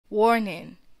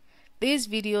Warning: these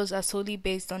videos are solely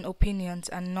based on opinions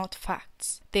and not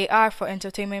facts. They are for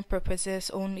entertainment purposes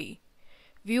only.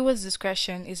 Viewers'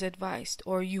 discretion is advised,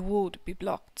 or you would be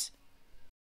blocked.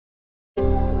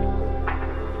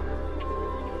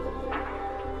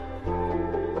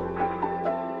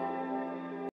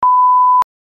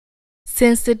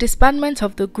 Since the disbandment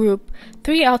of the group,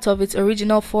 3 out of its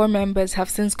original 4 members have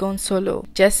since gone solo: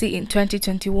 Jessie in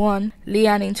 2021, Leigh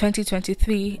in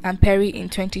 2023, and Perrie in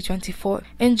 2024.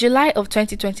 In July of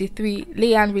 2023,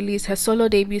 Leigh released her solo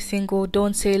debut single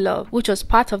Don't Say Love, which was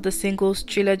part of the singles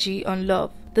trilogy on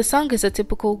Love. The song is a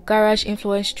typical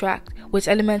garage-influenced track with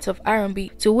elements of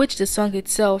R&B, to which the song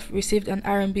itself received an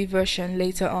R&B version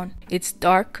later on. It's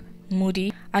dark,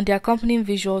 moody, and the accompanying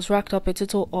visuals racked up a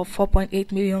total of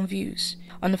 4.8 million views.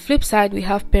 On the flip side, we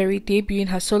have Perrie debuting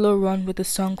her solo run with the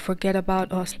song Forget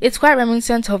About Us. It's quite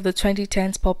reminiscent of the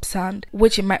 2010s pop sound,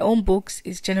 which in my own books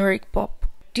is generic pop.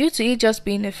 Due to it just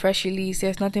being a fresh release,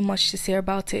 there's nothing much to say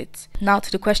about it. Now to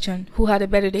the question, who had a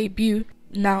better debut?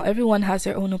 Now everyone has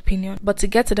their own opinion, but to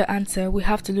get to the answer, we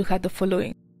have to look at the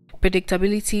following: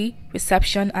 predictability,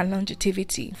 reception, and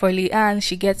longevity. For Leigh,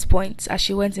 she gets points as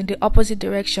she went in the opposite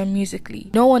direction musically.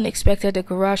 No one expected a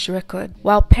garage record,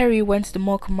 while Perrie went the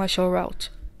more commercial route,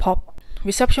 pop.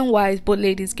 Reception-wise, both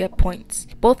ladies get points.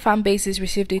 Both fan bases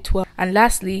received it well. And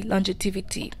lastly,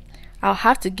 longevity. I'll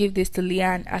have to give this to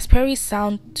Leigh, as Perrie's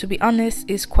sound, to be honest,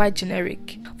 is quite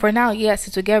generic. For now, yes,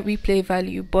 it will get replay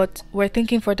value, but we're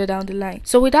thinking further down the line.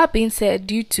 So with that being said,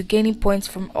 due to gaining points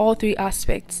from all 3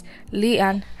 aspects, Leigh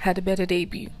had a better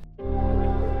debut.